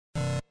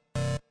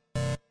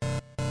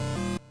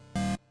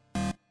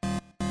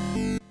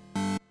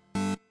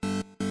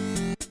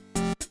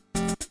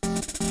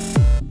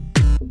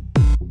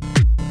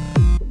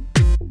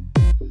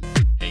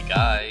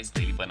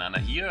Banana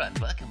here, and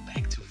welcome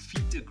back to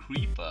Feed the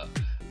Creeper.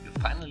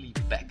 We're finally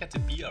back at the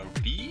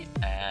BRB,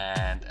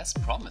 and as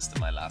promised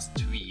in my last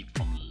tweet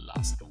from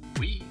last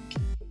week,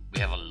 we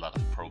have a lot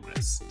of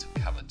progress to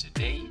cover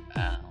today.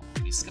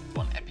 We skipped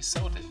one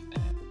episode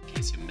in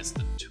case you missed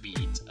the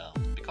tweet,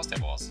 because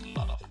there was a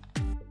lot of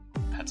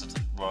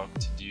repetitive work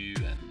to do,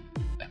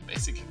 and I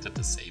basically did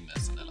the same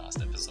as in the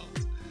last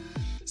episode.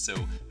 So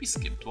we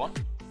skipped one,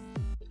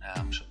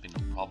 should be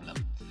no problem.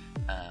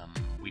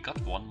 We got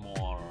one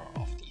more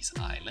of these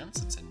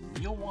islands. It's a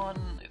new one.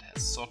 It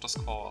has sorter's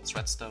quartz,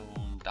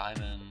 redstone,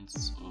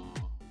 diamonds,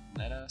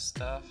 nether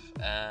stuff,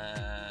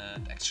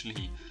 and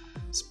actually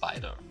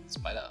spider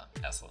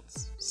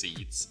essence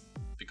seeds,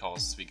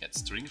 because we get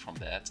string from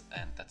that,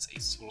 and that's a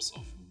source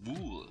of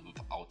wool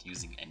without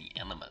using any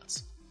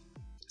animals.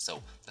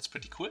 So that's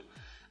pretty cool.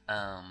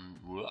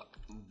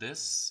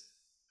 This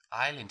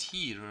island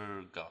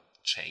here got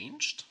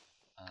changed.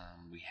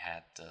 We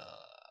had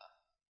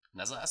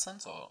nether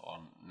essence or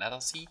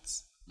nether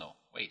seeds. No,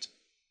 wait.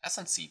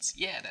 Essence seeds.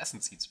 Yeah, the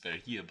essence seeds were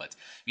here, but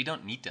we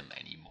don't need them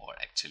anymore,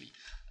 actually.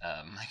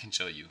 I can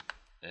show you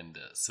in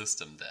the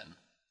system then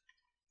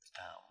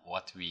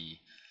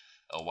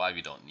why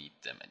we don't need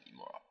them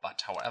anymore.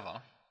 But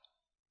however,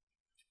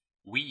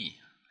 we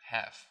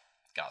have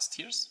gas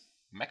tears,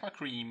 magma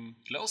cream,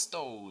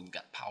 glowstone,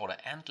 gut powder,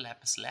 and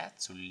lapis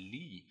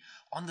lazuli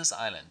on this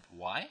island.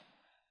 Why?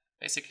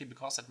 Basically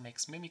because it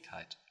makes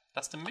mimikite.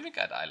 That's the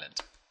mimikite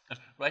island.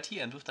 Right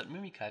here, and with that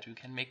mimikite we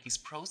can make these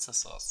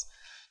processors.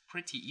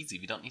 Pretty easy,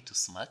 we don't need to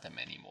smelt them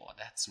anymore.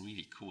 That's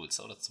really cool.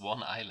 So that's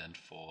one island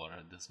for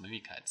this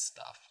mimikite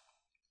stuff.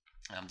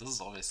 This is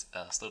always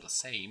still the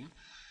same.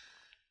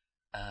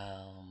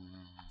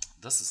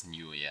 This is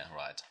new, yeah,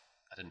 right.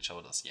 I didn't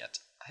show this yet.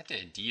 I had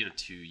the idea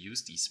to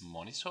use these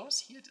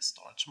monitors here, the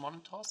storage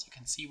monitors. You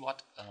can see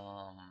what,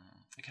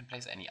 you can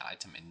place any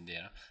item in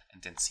there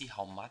and then see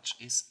how much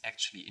is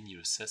actually in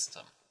your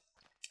system.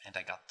 And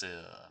I got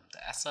the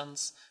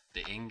essence,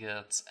 the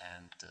ingots,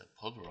 and the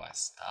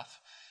pulverized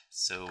stuff.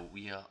 So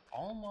we are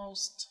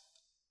almost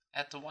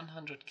at the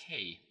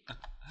 100k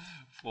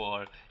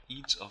for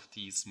each of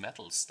these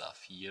metal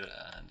stuff here.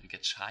 And we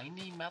get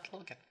shiny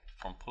metal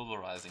from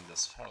pulverizing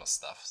this ferrous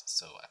stuff.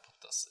 So I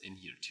put this in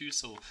here too.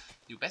 So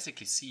you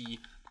basically see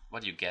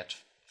what you get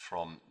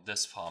from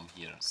this farm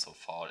here so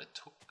far. It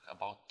took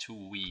about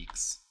 2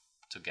 weeks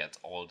to get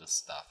all the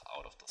stuff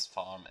out of this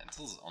farm. And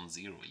this is on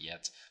 0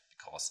 yet,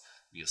 because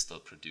we are still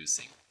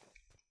producing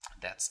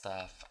that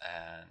stuff.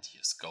 And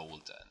here's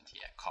gold and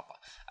yeah, copper.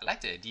 I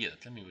like the idea.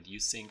 Tell me what you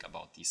think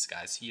about these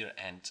guys here,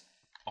 and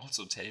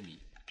also tell me,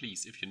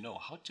 please, if you know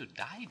how to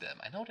dye them.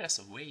 I know there's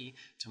a way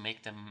to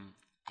make them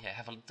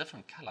have a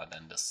different color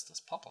than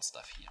this purple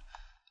stuff here.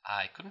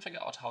 I couldn't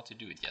figure out how to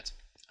do it yet.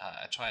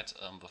 I tried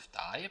with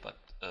dye, but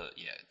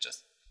yeah, it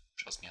just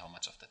shows me how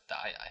much of the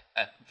dye I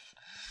have.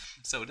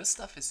 So this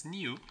stuff is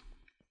new.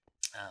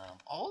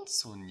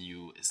 Also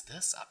new is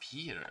this up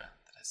here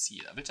that I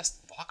see. I will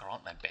just walk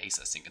around my base,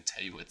 I think, and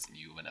tell you it's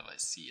new whenever I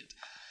see it.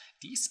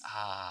 These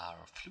are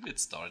fluid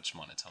storage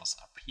monitors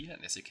up here,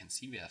 and as you can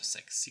see, we have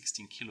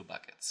 16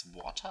 kilobuckets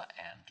water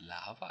and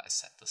lava. I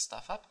set this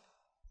stuff up,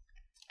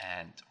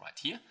 and right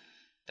here,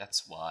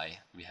 that's why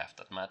we have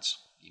that much.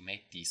 We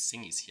made these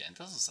thingies here, and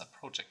this is a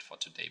project for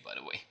today, by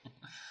the way.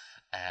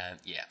 And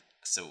yeah,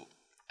 so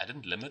I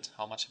didn't limit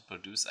how much it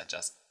produce. I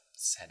just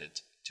set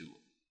it to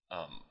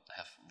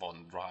have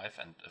one drive,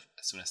 and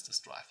as soon as this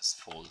drive is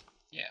full,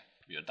 yeah,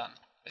 we are done.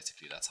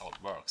 Basically, that's how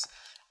it works.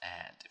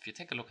 And if you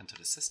take a look into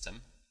the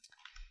system,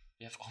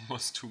 we have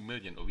almost 2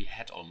 million, or we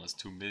had almost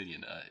 2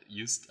 million. I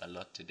used a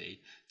lot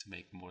today to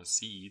make more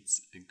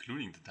seeds,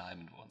 including the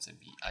diamond ones, and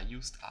I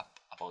used up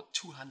about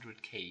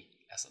 200k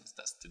essence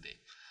dust today.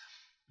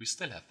 We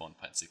still have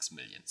 1.6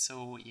 million,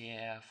 so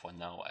yeah, for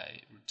now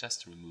I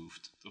just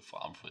removed the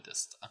farm for this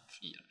stuff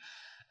here.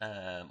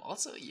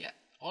 Also, yeah,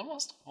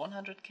 almost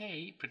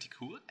 100k, pretty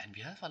cool, and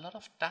we have a lot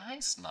of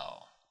dyes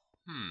now.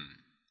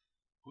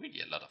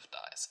 Really a lot of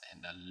dyes,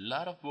 and a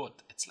lot of wood.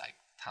 It's like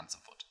tons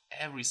of wood,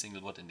 every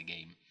single wood in the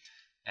game.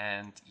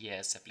 And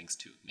yeah, saplings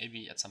too.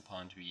 Maybe at some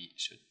point we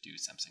should do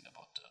something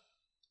about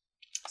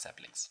the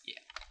saplings. Yeah,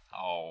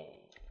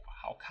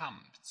 how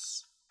come?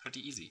 It's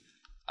pretty easy.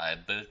 I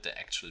built the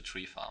actual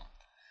tree farm.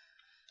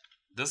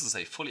 This is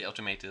a fully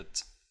automated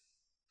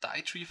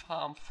dye tree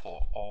farm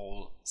for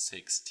all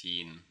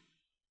 16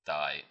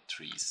 dye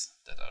trees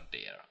that are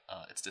there.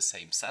 It's the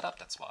same setup,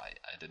 that's why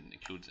I didn't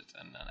include it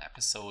in an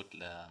episode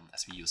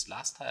as we used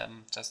last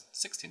time, just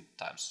 16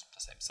 times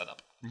the same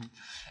setup.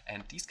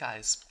 And these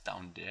guys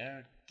down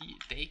there,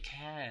 they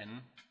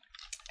can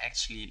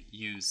actually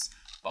use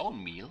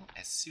bone meal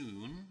as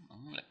soon,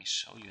 let me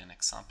show you an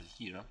example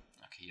here.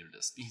 Okay, here it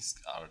is. These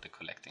are the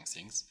collecting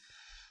things.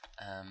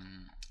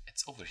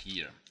 It's over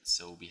here.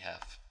 So we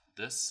have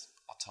this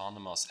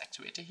autonomous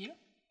actuator here,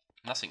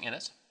 nothing in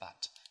it,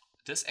 but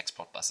this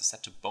export bus is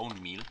set to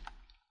bone meal,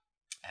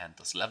 and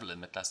this level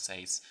limiter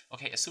says,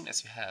 okay, as soon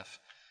as you have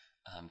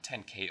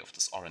 10k of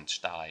this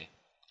orange dye,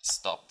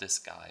 stop this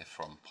guy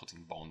from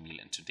putting bone meal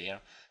into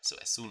there. So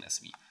as soon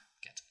as we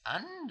get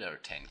under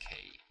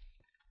 10k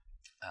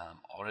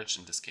orange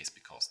in this case,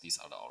 because these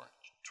are the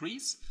orange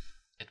trees,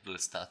 it will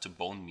start to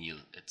bone meal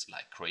it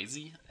like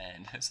crazy.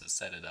 And as I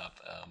set it up,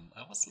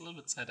 I was a little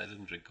bit sad I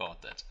didn't record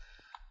that.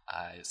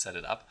 I set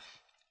it up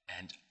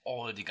and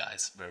all the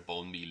guys were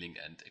bone mealing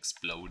and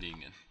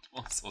exploding, and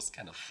it was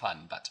kind of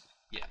fun. But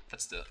yeah,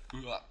 that's the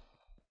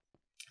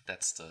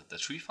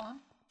tree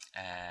farm.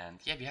 And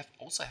yeah, we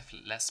also have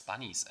less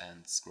bunnies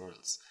and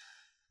squirrels.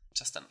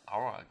 Just an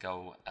hour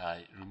ago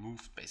I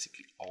removed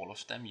basically all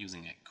of them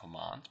using a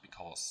command,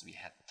 because we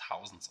had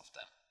thousands of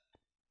them,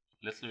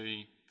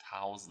 literally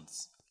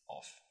thousands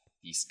of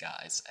these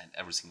guys, and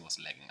everything was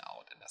lagging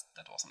out, and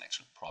that was an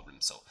actual problem.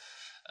 So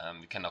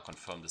we can now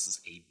confirm this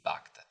is a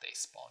bug that they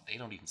spawn. They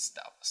don't even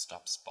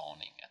stop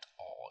spawning at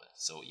all.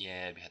 So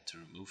yeah, we had to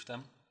remove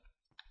them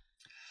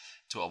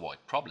to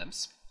avoid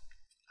problems.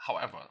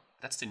 However,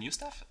 that's the new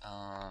stuff.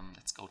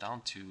 Let's go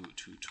down to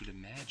the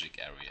magic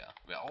area,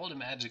 where all the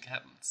magic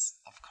happens.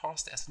 Of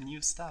course, there's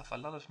new stuff, a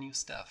lot of new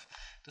stuff.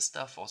 The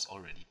stuff was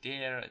already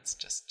there. It's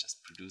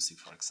just producing,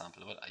 for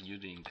example, what are you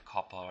doing? The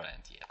copper,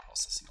 and yeah,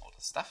 processing all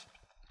the stuff.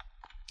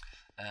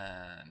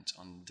 And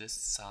on this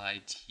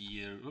side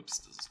here, oops,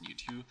 this is new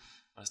too.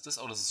 What is this?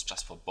 Oh, this is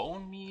just for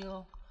bone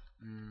meal.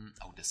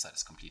 Oh, this side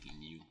is completely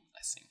new,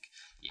 I think.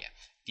 Yeah,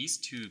 these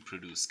two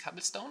produce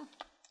cobblestone,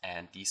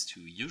 and these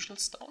two usual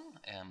stone,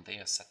 and they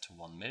are set to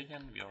 1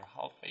 million. We are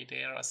halfway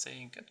there, I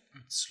think.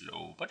 It's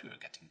slow, but we are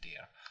getting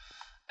there.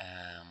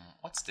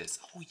 What's this?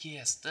 Oh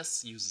yes,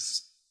 this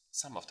uses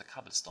some of the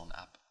cobblestone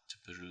up to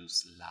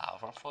produce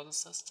lava for the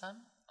system.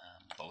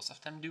 Both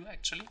of them do,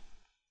 actually.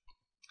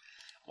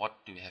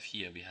 What do we have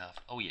here? We have,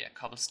 oh yeah,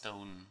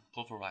 cobblestone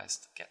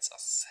pulverized gets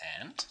us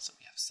sand. So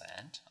we have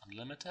sand,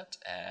 unlimited,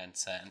 and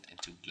sand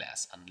into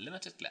glass,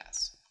 unlimited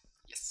glass.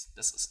 Yes,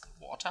 this is the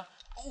water.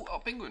 Oh, our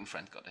penguin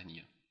friend got in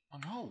here. Oh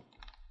no.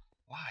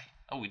 Why?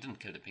 Oh, we didn't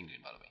kill the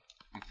penguin, by the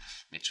way.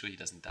 Made sure he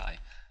doesn't die.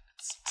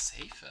 Let's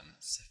save him.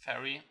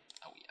 Safari.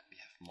 Oh yeah, we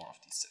have more of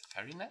these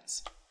safari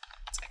nets.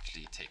 Let's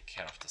actually take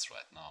care of this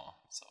right now,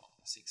 so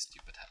nothing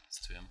stupid happens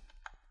to him.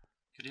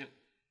 Could you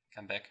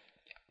come back?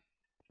 Yeah.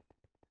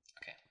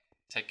 Okay.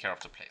 Take care of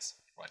the place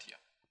right here.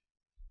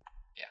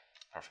 Yeah,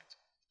 perfect.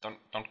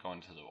 Don't go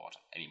into the water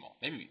anymore.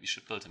 Maybe we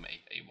should build him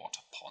a water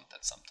pond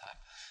at some time,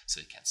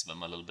 so he can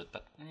swim a little bit.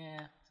 But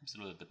yeah, seems a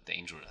little bit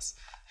dangerous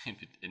in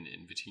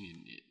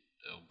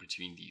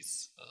between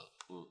these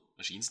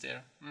machines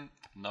there.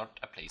 Not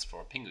a place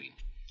for a penguin.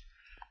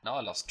 Now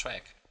I lost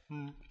track.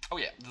 Oh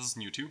yeah, this is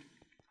new too.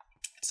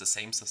 It's the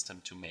same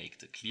system to make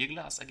the clear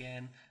glass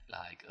again,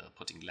 like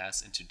putting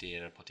glass into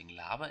there, putting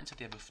lava into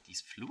there with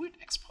these fluid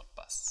export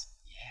busts.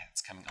 Yeah,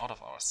 it's coming out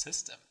of our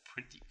system.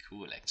 Pretty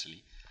cool,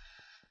 actually.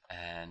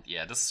 And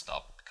yeah, this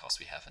stopped because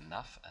we have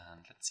enough.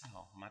 And let's see,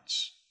 how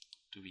much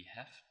do we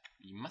have?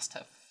 We must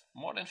have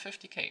more than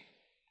 50k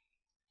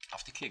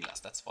of the clear glass.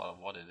 That's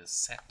what it is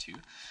set to.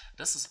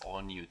 This is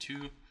all new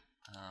too.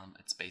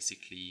 It's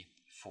basically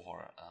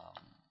for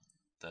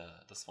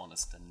this one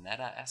is the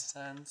nether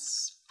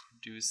essence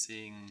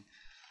producing.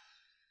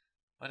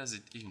 What does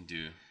it even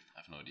do? I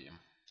have no idea.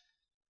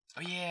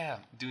 Oh yeah,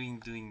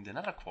 doing the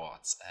nether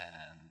quartz,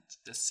 and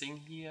this thing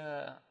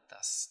here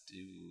does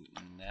do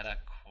nether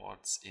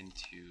quartz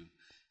into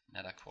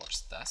nether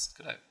quartz dust.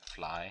 Could I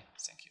fly?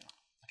 Thank you.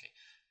 Okay,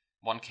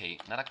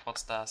 1k nether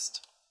quartz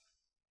dust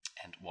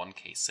and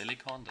 1k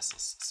silicon. This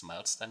is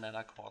smelts the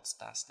nether quartz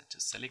dust into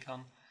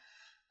silicon.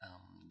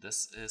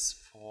 This is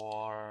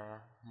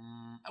for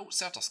oh,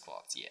 Certus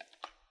quartz. Yeah,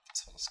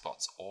 Certus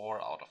quartz ore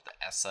out of the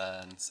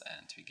essence,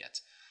 and we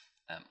get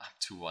up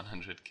to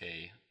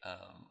 100k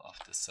of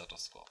the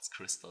Certus quartz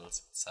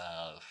crystals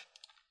itself.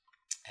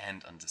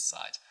 And on this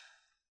side,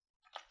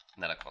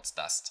 nether quartz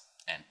dust.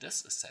 And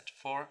this is set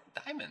for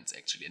diamonds,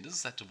 actually. And this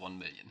is set to 1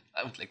 million.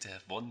 I would like to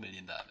have 1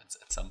 million diamonds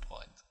at some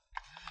point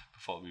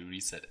before we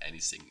reset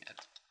anything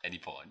at any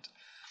point.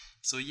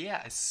 So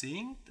yeah, I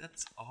think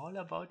that's all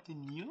about the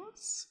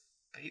news.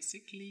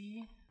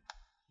 Basically,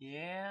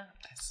 yeah,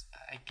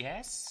 I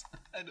guess.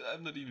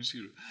 I'm not even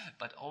sure.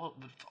 But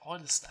with all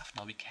the stuff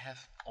now, we can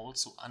have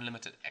also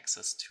unlimited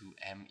access to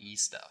ME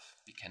stuff.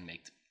 We can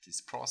make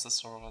these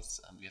processors,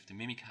 we have the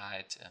mimic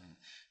height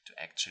to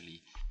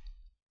actually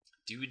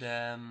do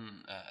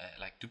them,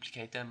 like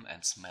duplicate them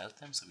and smelt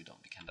them. So we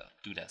can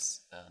do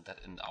this that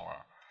in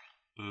our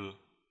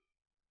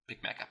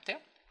Big Mac up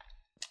there.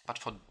 But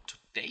for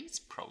today's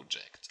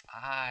project,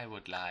 I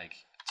would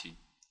like to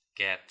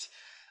get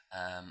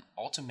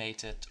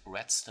automated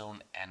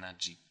redstone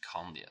energy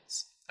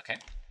conduits. Okay,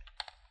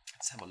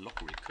 let's have a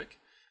look real quick.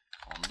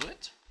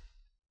 Conduit,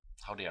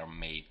 how they are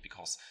made,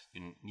 because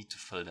you need to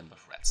fill them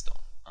with redstone.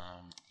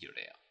 Here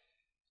they are.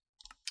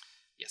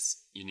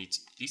 Yes, you need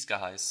these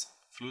guys,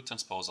 fluid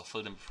transposer,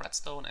 fill them with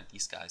redstone, and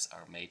these guys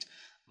are made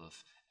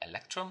with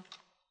electrum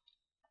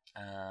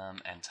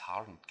and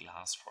hardened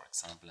glass, for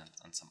example,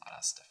 and some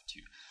other stuff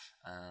too.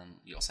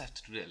 You also have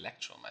to do the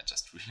electrum. I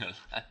just realized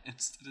I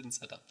didn't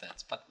set up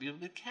that, but we will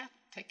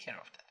take care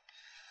of that.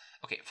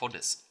 Okay, for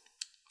this,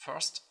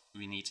 first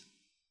we need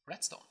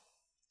redstone.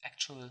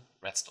 Actual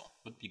redstone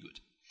would be good.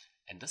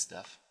 and this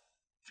stuff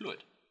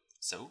fluid.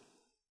 So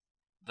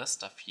this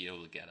stuff here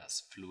will get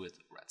us fluid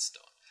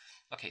redstone.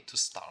 Okay, to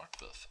start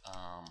with,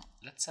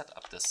 let's set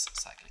up this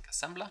cyclic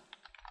assembler.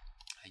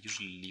 I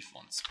usually leave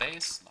one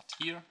space, not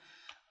here.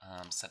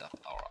 Set up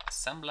our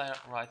assembler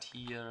right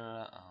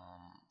here.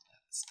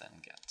 Let's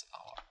then get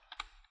our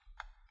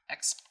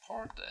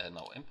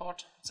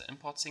import. It's an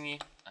import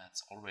thingy.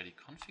 It's already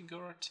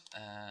configured,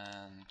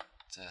 and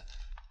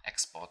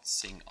export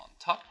thing on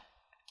top,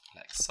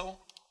 like so.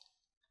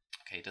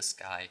 Okay, this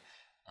guy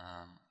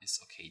is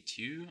okay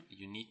too.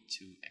 You need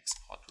to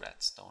export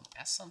redstone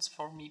essence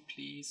for me,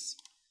 please.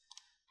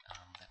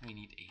 Then we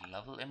need a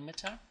level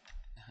emitter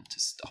to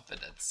stop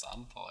it at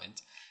some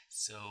point.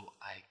 So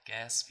I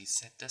guess we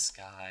set this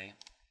guy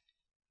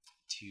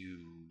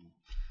to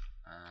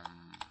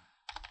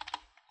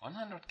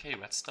 100k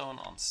redstone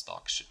on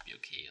stock should be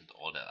okay, and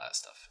all that other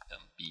stuff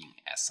being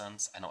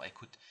essence. I know I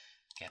could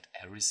get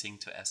everything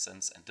to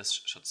essence, and this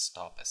should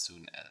stop as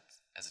soon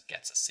as it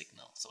gets a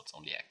signal, so it's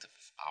only active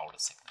without a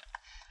signal.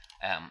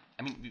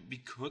 I mean, we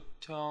could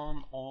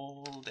turn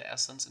all the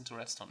essence into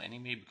redstone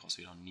anyway, because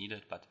we don't need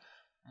it, but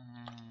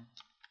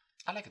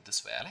I like it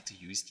this way. I like to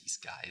use these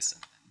guys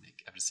and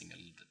make everything a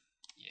little bit,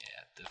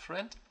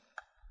 different.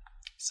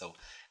 So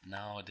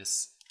now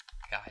this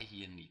guy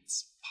here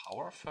needs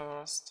power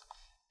first,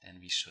 then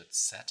we should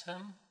set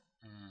him.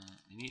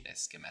 We need a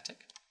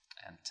schematic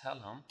and tell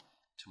him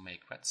to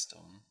make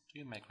redstone. Do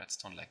you make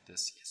redstone like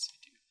this? Yes, you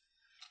do.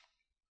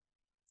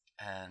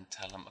 And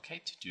tell him,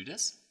 okay, to do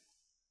this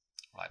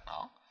right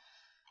now,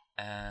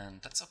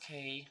 and that's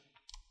okay.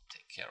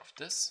 Take care of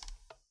this,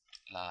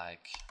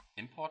 like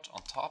import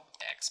on top,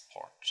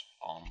 export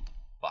on the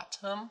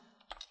bottom,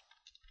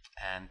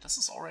 and this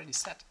is already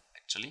set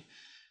actually.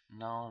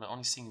 Now the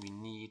only thing we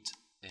need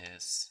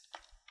is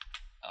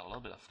a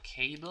little bit of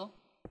cable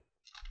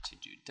to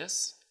do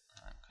this.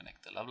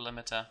 Connect the level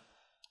emitter,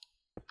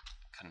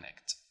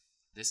 connect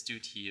this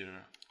dude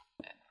here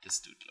and this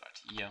dude right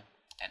here,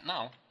 and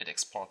now it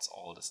exports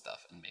all the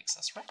stuff and makes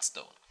us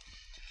redstone.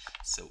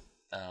 So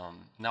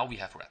now we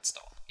have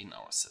redstone in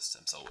our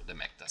system, so the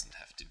Mac doesn't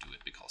have to do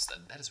it, because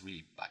that is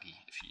really buggy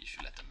if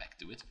you let the Mac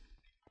do it.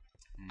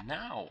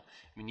 Now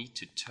we need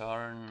to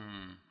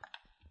turn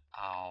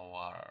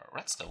our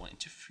redstone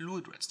into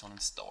fluid redstone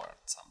and store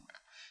it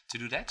somewhere. To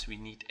do that, we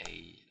need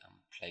a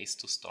place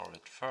to store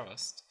it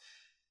first,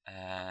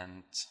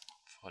 and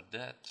for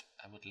that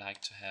I would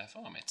like to have,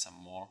 I made some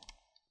more.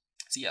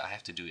 See, I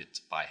have to do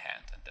it by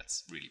hand, and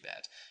that's really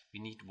bad. We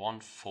need one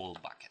full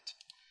bucket.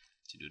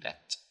 To do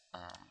that,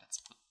 let's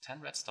put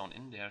 10 redstone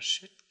in there.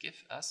 Should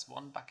give us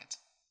one bucket,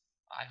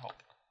 I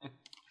hope.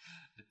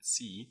 Let's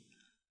see.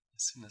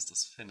 As soon as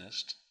this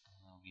finished,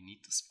 we need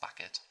this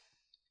bucket.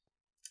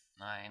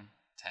 9,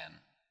 10,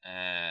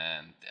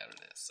 and there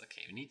it is.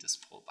 Okay, we need this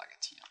full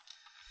bucket here.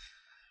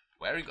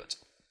 Very good.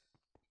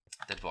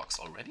 That works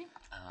already.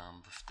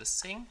 With this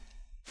thing,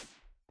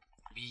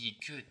 we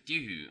could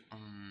do.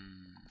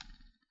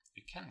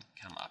 We can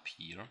come up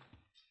here,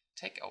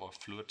 take our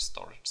fluid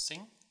storage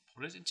thing,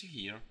 put it into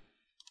here,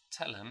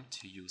 tell him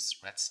to use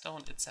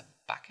redstone. It's a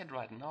bucket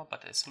right now,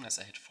 but as soon as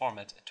I hit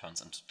format, it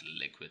turns into the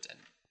liquid and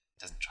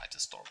doesn't try to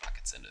store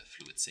buckets in the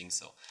fluid thing.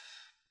 So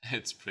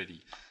it's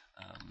pretty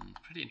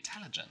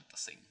intelligent, the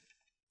thing.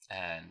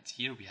 And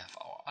here we have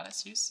our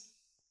RSUs.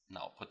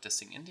 Now put this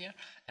thing in there,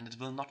 and it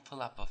will not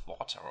fill up with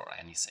water or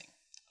anything.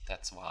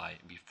 That's why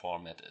we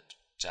format it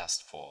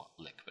just for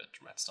liquid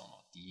redstone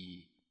or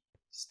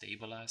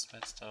destabilized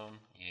redstone.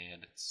 Yeah,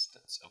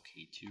 that's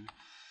okay too.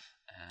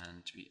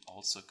 And we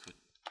also could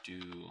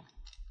do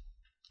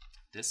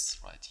this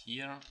right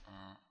here.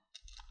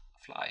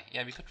 Fly.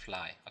 Yeah, we could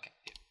fly. Okay,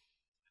 here.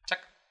 Check.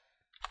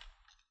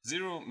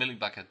 0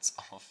 millibuckets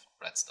of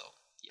redstone.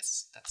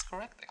 Yes, that's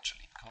correct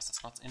actually, because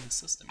it's not in the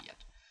system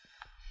yet.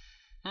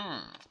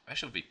 Where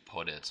should we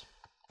put it?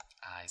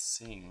 I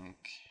think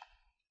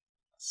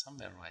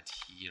somewhere right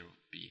here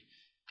would be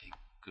a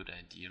good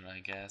idea, I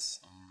guess.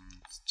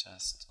 Let's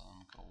just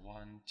go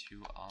 1,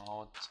 2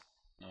 out.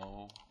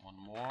 No, one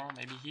more,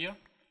 maybe here.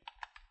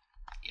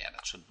 Yeah,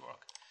 that should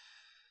work.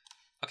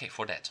 Okay,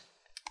 for that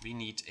we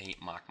need a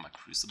magma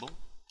crucible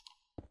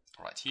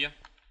right here,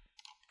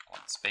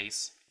 one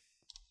space,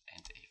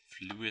 and a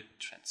fluid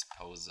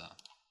transposer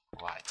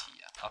right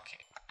here.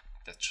 Okay,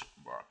 that should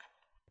work.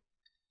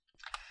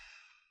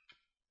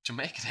 To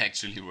make it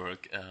actually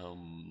work,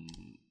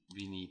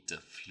 we need the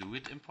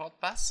fluid import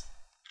bus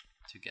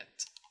to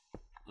get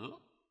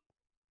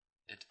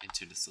it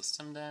into the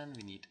system. Then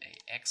we need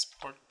a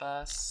export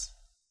bus.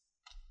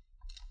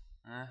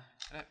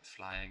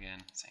 Fly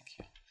again, thank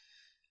you.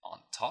 On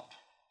top,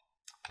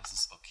 this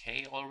is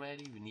okay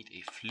already. We need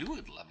a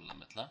fluid level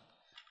emitter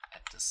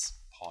at this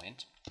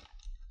point,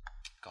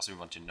 because we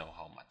want to know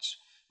how much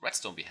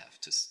redstone we have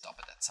to stop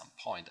it at some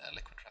point,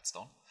 liquid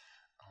redstone.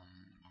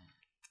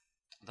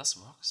 This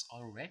works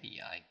already,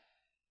 I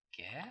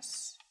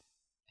guess.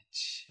 It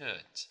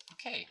should.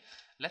 Okay,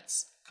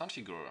 let's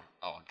configure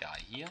our guy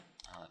here.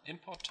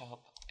 Import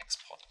top,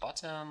 export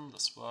bottom.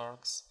 This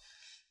works.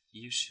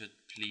 you should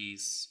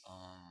please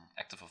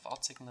active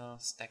without signal,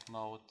 stack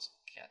mode,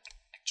 get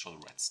actual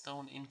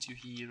redstone into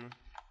here,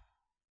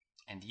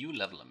 and you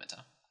level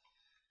emitter.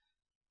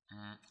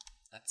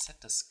 Let's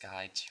set the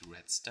sky to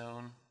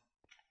redstone,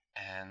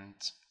 and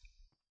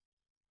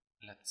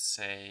let's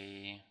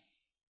say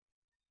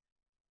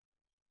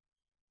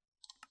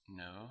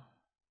no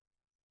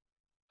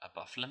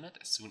above limit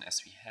as soon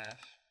as we have.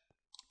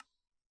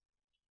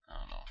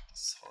 Oh no, this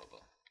is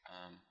horrible.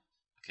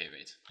 Okay,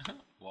 wait.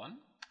 1.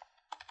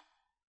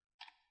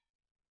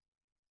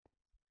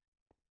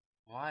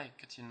 Why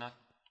could you not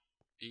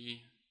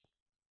be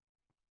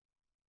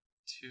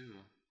 2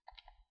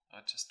 or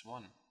just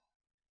 1?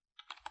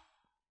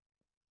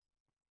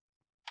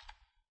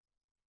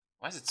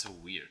 Why is it so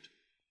weird?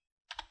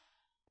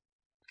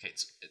 Okay,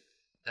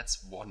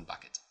 that's 1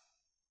 bucket.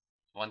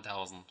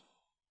 1000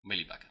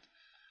 millibucket.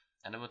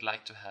 And I would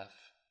like to have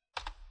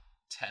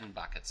 10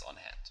 buckets on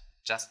hand.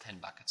 Just 10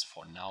 buckets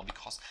for now,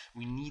 because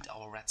we need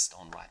our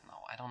redstone right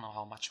now. I don't know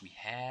how much we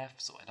have,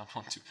 so I don't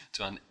want to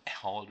turn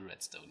all the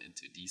redstone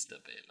into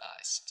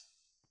destabilized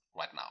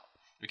right now.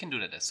 We can do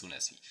that as soon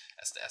as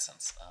the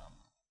essence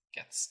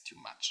gets too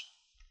much.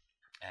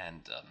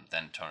 And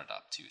then turn it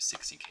up to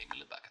 16k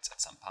millibuckets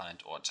at some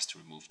point, or just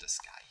remove the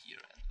sky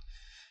here. And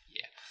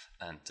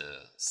yeah, and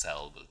the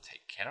cell will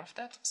take care of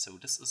that. So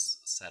this is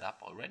set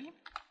up already.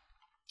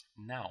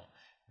 Now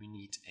we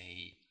need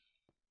a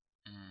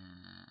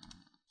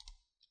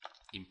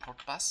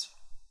import bus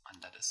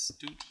under this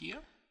dude here.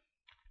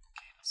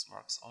 Okay, this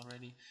works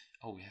already.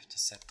 Oh, we have to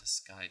set the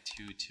sky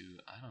to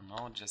I don't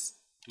know, just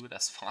do it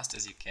as fast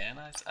as you can,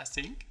 I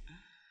think.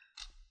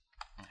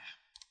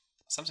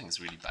 Something is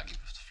really buggy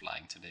with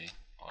flying today,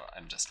 or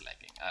I'm just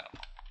lagging, I don't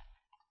know.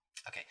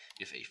 Okay,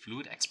 we have a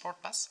fluid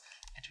export bus,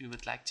 and we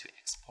would like to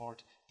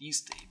export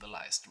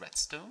destabilized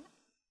redstone.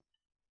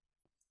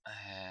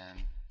 And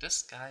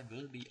this guy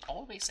will be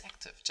always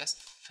active.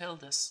 Just fill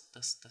this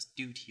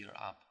dude here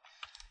up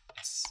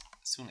as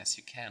soon as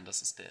you can.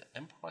 This is the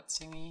import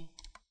thingy.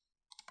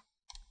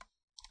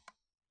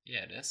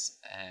 Yeah, it is.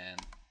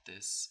 And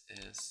this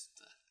is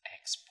the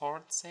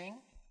export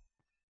thing.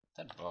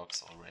 That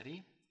works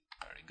already.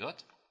 Very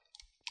good.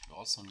 We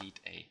also need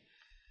a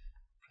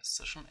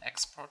precision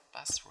export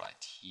bus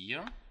right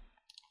here.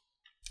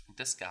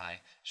 This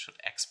guy should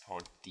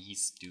export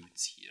these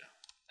dudes here.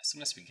 As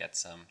soon as we get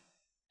some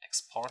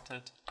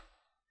exported,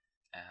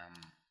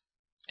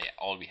 yeah,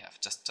 all we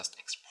have, just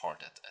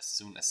export it as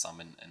soon as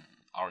some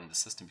are in the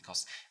system,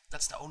 because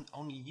that's the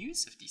only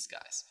use of these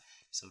guys.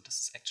 So this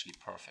is actually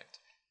perfect.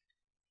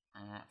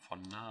 For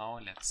now,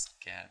 let's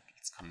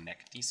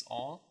connect these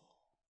all.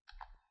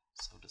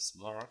 So this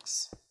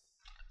works.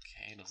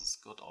 Okay, this is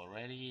good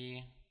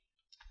already.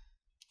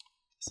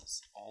 This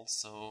is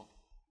also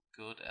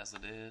good as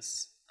it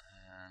is.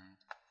 And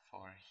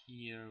for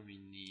here, we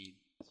need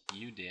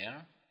you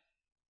there,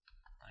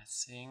 I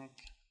think.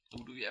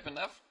 Oh, do we have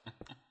enough?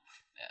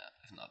 Yeah,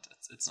 if not,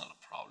 it's not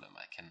a problem.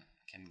 I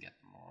can get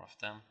more of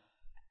them.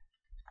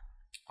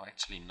 Oh,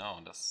 actually, no,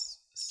 this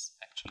is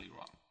actually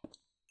wrong.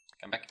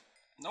 Come back.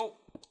 No!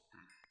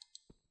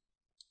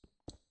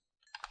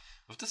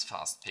 With this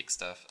fast pick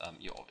stuff,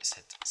 you always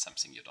hit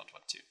something you don't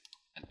want to.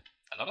 And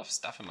a lot of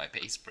stuff in my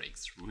base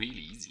breaks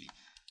really easily.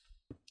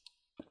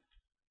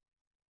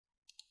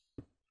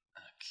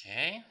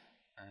 Okay,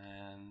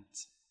 and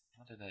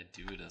how did I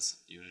do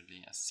this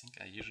usually? I think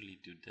I usually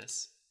do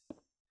this.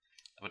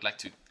 I would like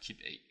to keep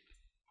a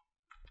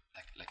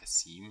like a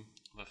seam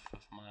with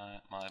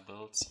my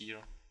builds here.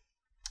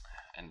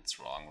 And it's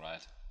wrong,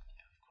 right?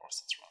 Yeah, of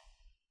course it's wrong.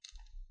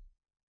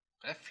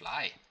 Could I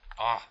fly?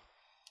 Ah!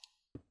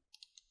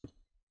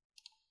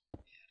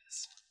 Here it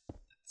is.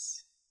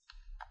 Let's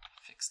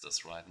fix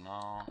this right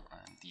now.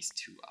 And these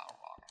two are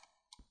wrong.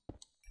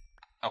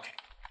 Okay.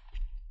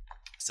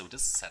 So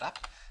this is set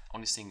up.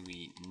 Only thing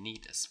we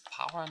need is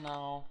power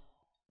now.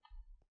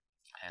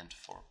 And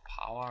for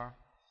power,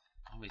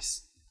 I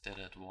always did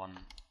it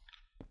one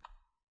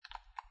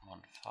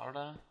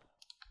further.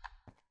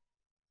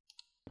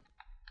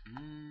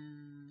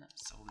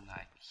 So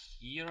like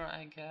here,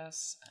 I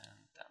guess, and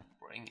then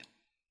bring it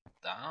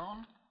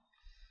down.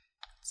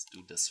 Let's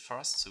do this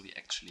first, so we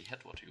actually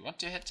hit what we want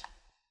to hit.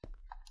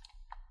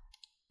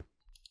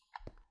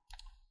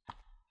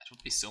 It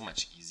would be so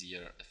much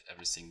easier if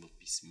everything would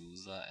be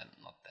smoother and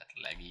not that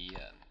laggy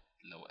and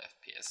low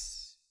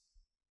FPS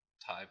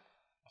type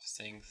of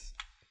things.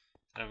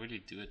 Did I really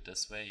do it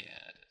this way? Yeah,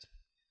 I did.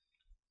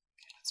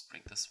 Okay, let's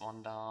bring this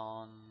one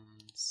down,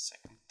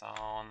 second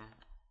down.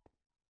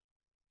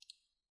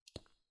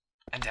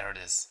 And there it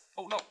is.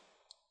 Oh no!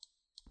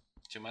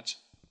 Too much.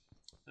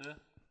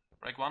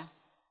 Break one.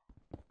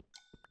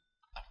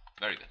 Oh,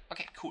 very good.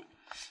 Okay, cool.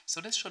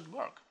 So this should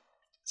work.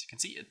 As you can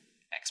see, it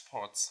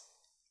exports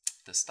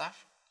the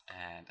stuff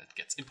and it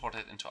gets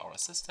imported into our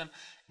system.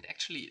 And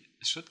actually,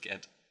 it should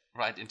get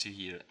right into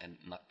here and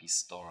not be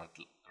stored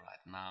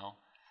right now.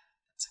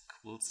 That's a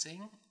cool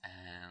thing.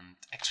 And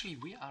actually,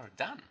 we are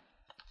done.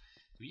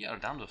 We are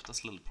done with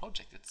this little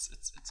project. It's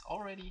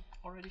already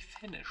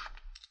finished.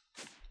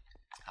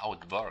 how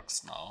it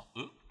works now.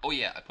 Oh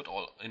yeah, I put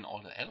all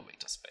the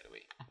elevators, by the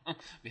way.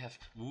 We have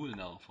wool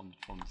now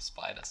from the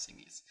spider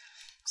thingies.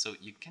 So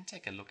you can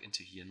take a look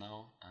into here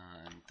now,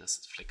 and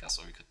this flickers,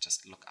 or you could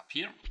just look up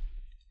here,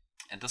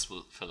 and this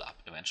will fill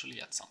up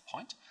eventually at some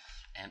point.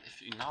 And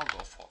if you now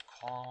go for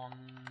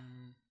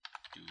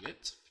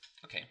conduit,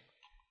 okay,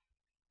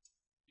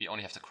 we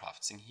only have the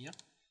craft thing here.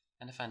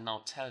 And if I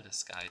now tell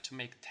this guy to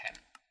make 10,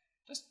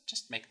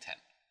 just make 10.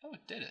 Oh,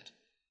 it did it.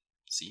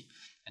 See?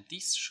 And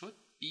these should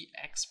be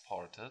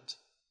exported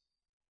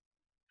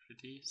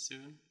pretty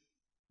soon.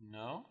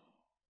 No?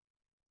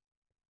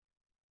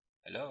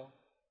 Hello?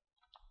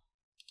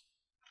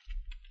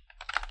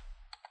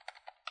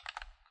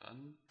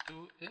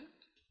 Conduit?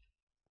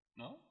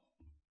 No?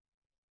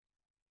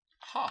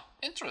 Huh,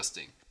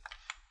 interesting.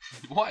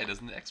 Why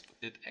doesn't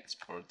it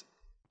export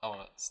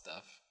our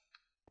stuff?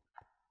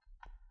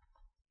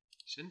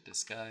 Shouldn't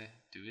this guy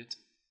do it?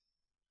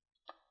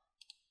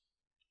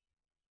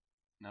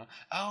 No?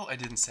 Oh, I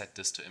didn't set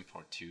this to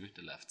import to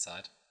the left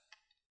side.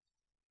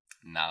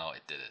 Now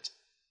it did it.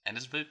 And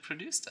it will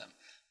produce them.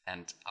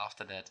 And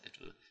after that it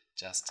will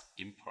just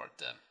import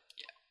them.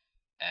 Yeah.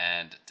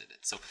 And it did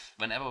it. So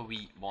whenever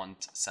we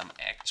want some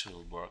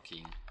actual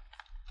working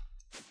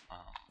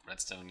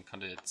redstone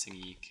conduit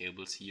thingy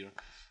cables here,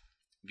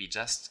 we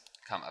just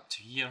come up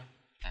to here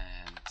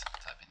and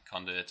type in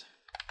conduit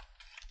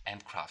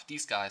and craft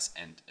these guys,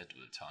 and it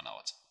will turn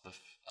out with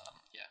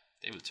yeah,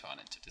 they will turn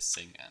into this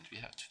thing, and we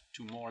have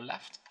two more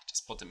left.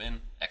 Just put them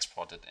in,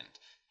 export it, and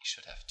we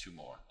should have 2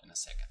 more in a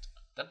second.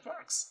 That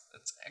works.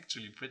 It's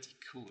actually pretty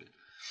cool.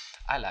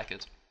 I like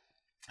it.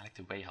 I like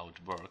the way how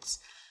it works.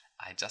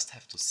 I just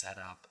have to set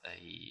up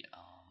a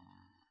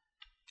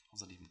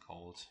how's it even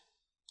called?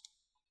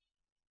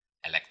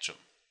 Electrum.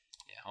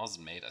 Yeah, how's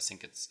it made? I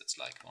think it's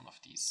like one of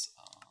these.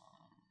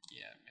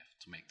 Yeah, we have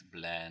to make the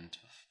blend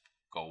with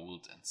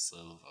gold and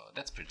silver.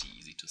 That's pretty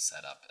easy to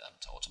set up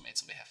to automate.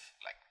 So we have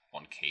like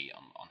 1k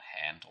on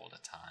hand all the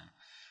time,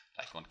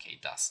 like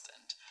 1k dust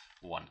and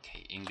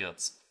 1k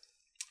ingots.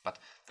 But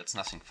that's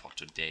nothing for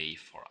today.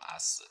 For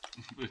us,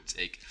 it will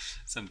take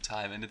some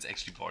time, and it's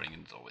actually boring,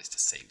 and it's always the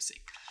same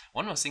thing.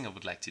 One more thing I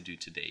would like to do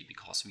today,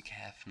 because we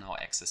have now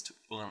access to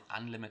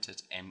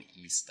unlimited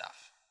ME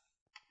stuff.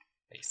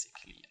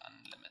 Basically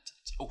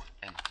unlimited. Oh,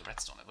 and the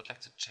redstone. I would like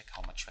to check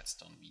how much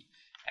redstone we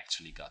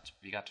actually got.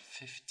 We got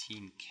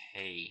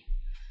 15k.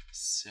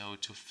 So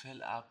to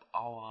fill up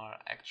our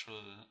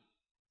actual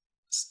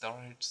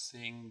storage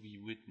thing, we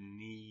would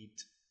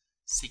need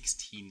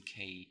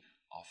 16k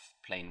of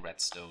plain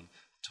redstone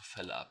to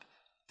fill up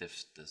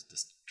this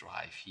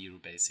drive here,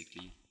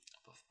 basically,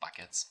 with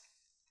buckets.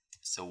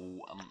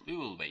 So we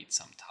will wait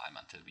some time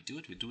until we do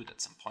it. We do it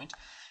at some point,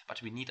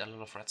 but we need a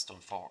lot of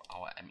redstone for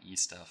our ME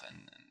stuff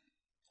and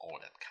all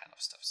that kind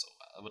of stuff. So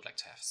I would like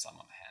to have some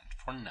on hand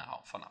for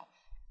now.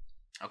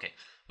 Okay,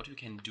 what we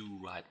can do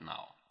right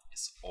now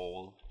is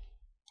all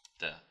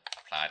the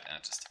applied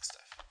energetic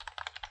stuff.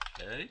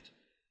 Okay,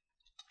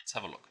 let's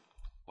have a look.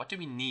 What do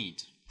we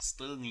need?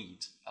 Still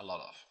need a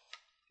lot of.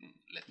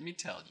 Let me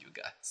tell you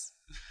guys.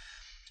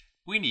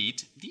 We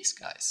need these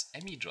guys,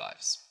 ME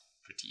drives.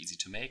 Pretty easy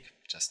to make,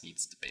 just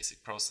needs the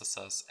basic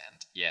processors,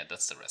 and yeah,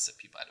 that's the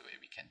recipe, by the way,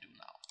 we can do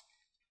now.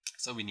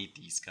 So we need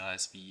these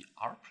guys. We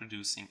are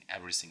producing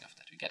everything of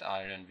that. We get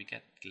iron, we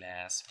get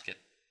glass, we get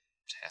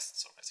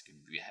chests, so basically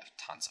we have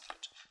tons of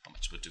wood. How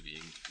much wood do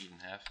we even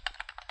have?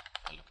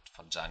 I looked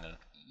for jungle.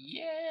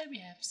 Yeah, we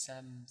have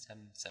some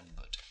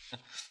wood.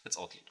 That's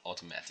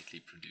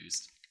automatically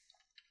produced.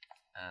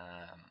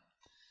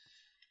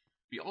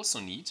 We also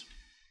need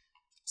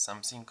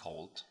something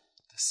called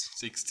the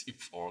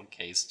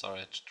 64k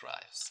storage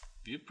drives.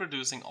 We're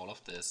producing all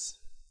of this,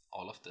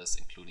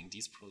 including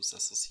these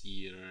processors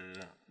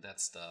here, that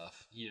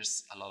stuff.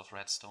 Here's a lot of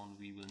redstone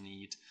we will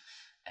need,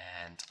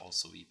 and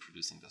also we're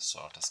producing the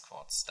sorter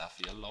squad stuff.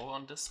 We are low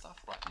on this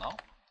stuff right now.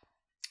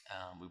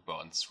 We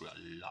burned through a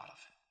lot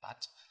of it,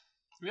 but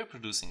we are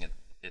producing it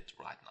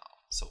right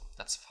now, so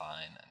that's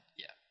fine. And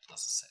yeah,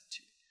 that's a set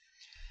too.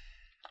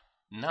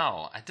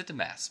 Now I did the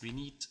math. We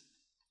need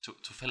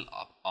to fill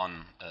up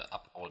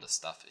all the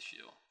stuff. If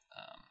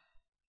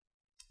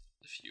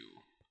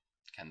you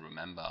can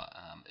remember,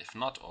 if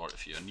not, or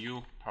if you're a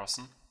new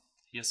person,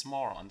 here's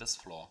more on this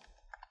floor,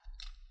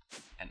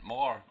 and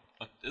more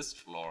on this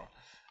floor,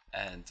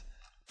 and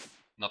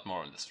not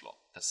more on this floor.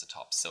 That's the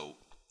top. So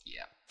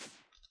yeah,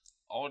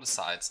 all the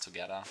sides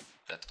together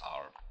that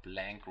are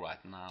blank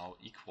right now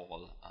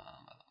equal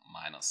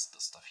minus the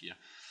stuff here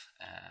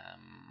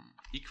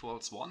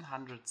equals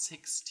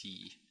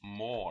 160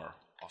 more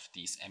of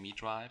these ME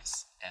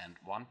drives and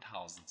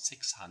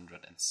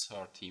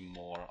 1630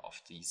 more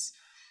of these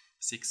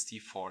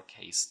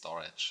 64k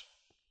storage.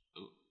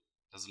 Ooh,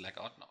 does it lag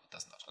out? No, it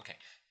does not. Okay,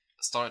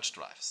 storage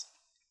drives.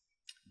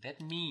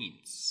 That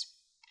means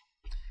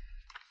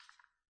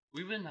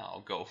we will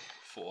now go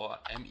for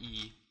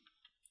ME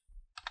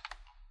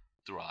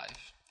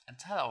drive and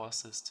tell our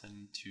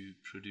system to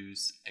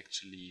produce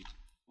actually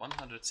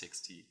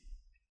 160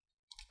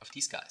 of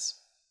these guys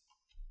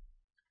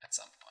at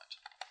some point.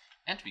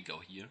 And we go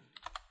here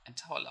and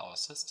tell our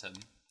system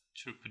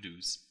to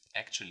produce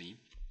actually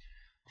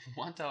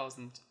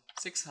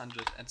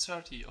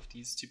 1630 of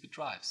these stupid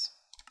drives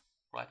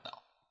right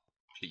now,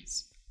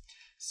 please.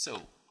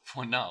 So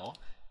for now,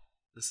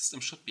 the system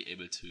should be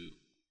able to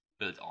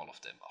build all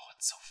of them. Oh,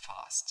 it's so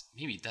fast.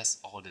 Maybe it does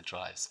all the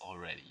drives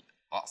already.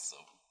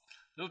 Awesome.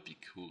 That would be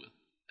cool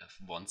if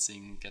one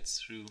thing gets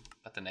through,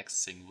 but the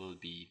next thing will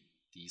be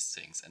these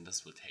things, and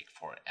this will take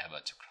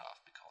forever to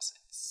craft because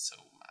it's so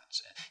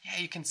much. Yeah,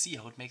 you can see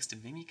how it makes the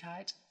mini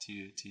kite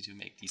to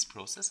make these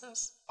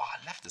processors. Oh, I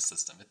love this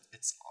system.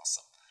 It's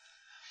awesome.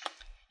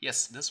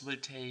 Yes, this will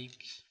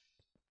take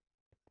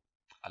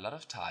a lot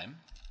of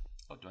time.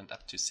 Oh, it went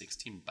up to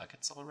 16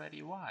 buckets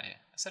already. Why?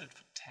 I set it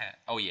for 10.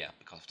 Oh yeah,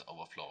 because of the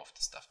overflow of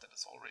the stuff that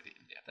is already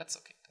in there. That's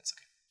okay. That's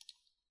okay.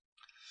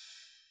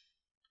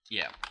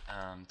 Yeah,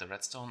 the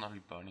redstone, are we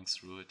burning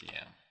through it?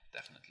 Yeah,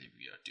 definitely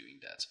we are doing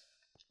that.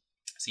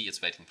 See,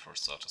 it's waiting for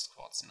Certus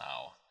quartz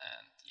now,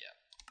 and yeah,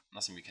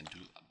 nothing we can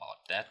do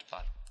about that,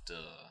 but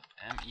the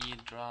ME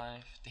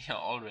drive, they are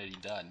already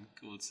done.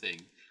 Cool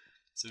thing.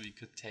 So we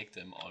could take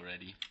them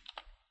already,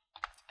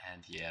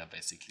 and yeah,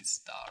 basically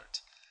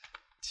start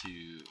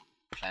to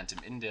plant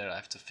them in there. I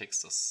have to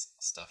fix this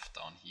stuff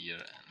down here,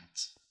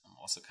 and I'm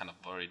also kind of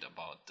worried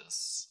about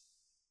this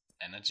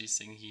energy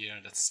thing here.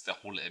 That's the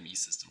whole ME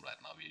system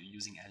right now. We're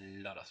using a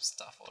lot of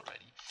stuff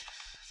already.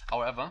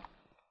 However,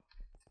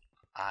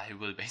 I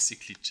will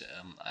basically,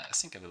 I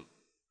think I will,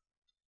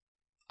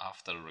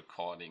 after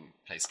recording,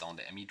 place down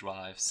the ME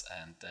drives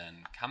and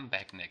then come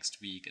back next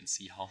week and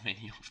see how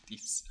many of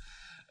these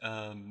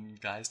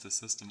guys the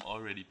system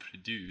already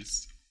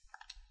produced,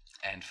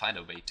 and find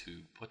a way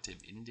to put them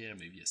in there.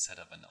 Maybe set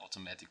up an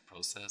automatic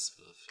process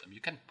with,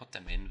 you can put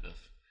them in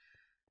with,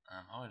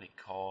 how are they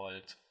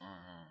called?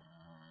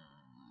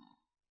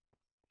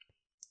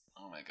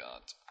 Oh my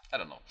god, I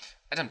don't know.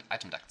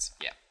 Item ducts,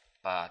 yeah.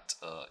 But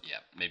yeah,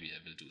 maybe I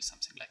will do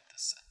something like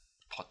this and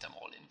put them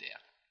all in there.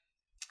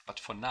 But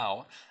for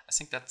now, I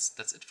think that's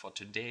it for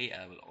today.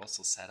 I will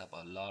also set up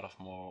a lot of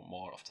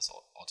more of this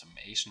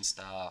automation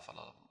stuff, a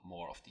lot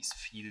more of these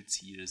fields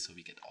here, so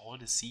we get all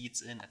the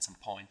seeds in at some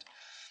point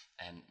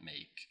and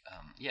make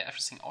yeah,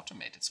 everything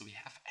automated. So we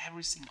have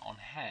everything on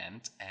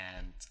hand,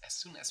 and as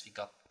soon as we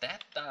got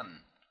that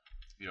done,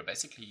 we are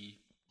basically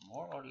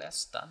more or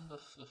less done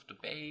with the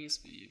base.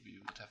 We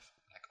would have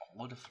like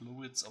all the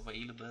fluids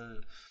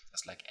available.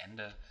 There's like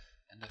ender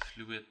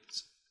fluid.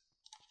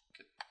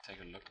 Could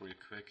take a look real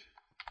quick.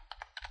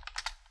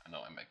 I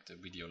know I make the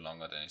video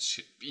longer than it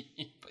should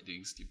be by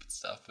doing stupid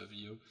stuff with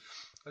you,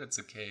 but it's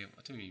okay.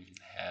 What do we even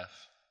have?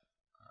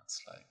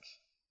 It's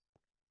like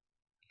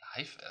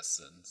life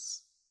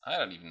essence. I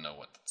don't even know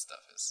what that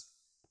stuff is.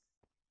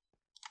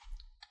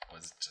 Or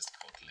is it just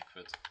called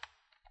liquid?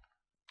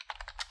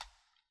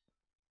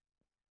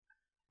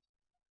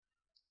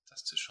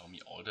 Just to show me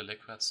all the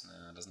liquids?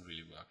 No, it doesn't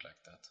really work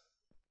like that.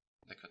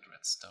 Liquid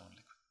redstone,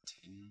 liquid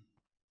tin,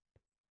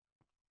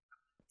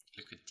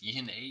 liquid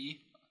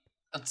DNA.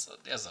 And so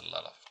there's a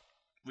lot of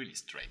really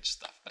strange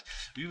stuff, but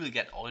we will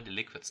get all the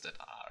liquids that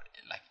are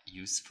like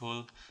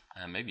useful.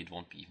 Maybe it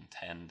won't be even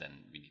 10,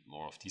 then we need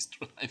more of these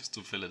drives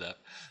to fill it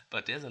up.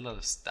 But there's a lot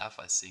of stuff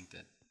I think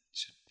that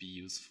should be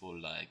useful,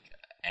 like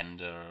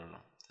ender,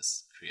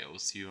 this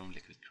creosium,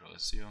 liquid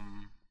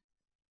creosium.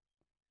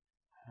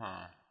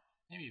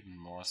 Maybe even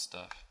more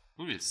stuff.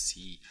 We will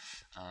see.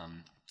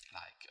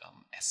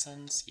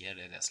 Essence. Yeah,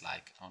 there's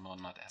like, oh no,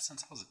 not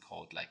essence. How's it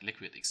called? Like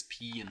liquid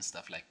XP and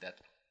stuff like that.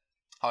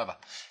 However,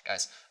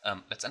 guys,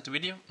 let's end the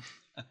video.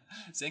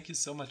 Thank you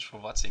so much for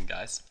watching,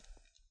 guys.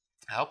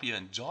 I hope you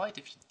enjoyed.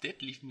 If you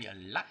did, leave me a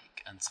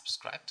like and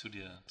subscribe to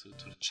the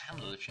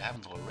channel if you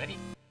haven't already.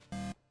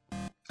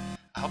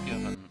 I hope you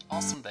have an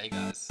awesome day,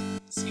 guys.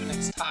 See you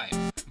next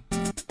time.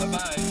 Bye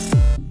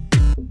bye.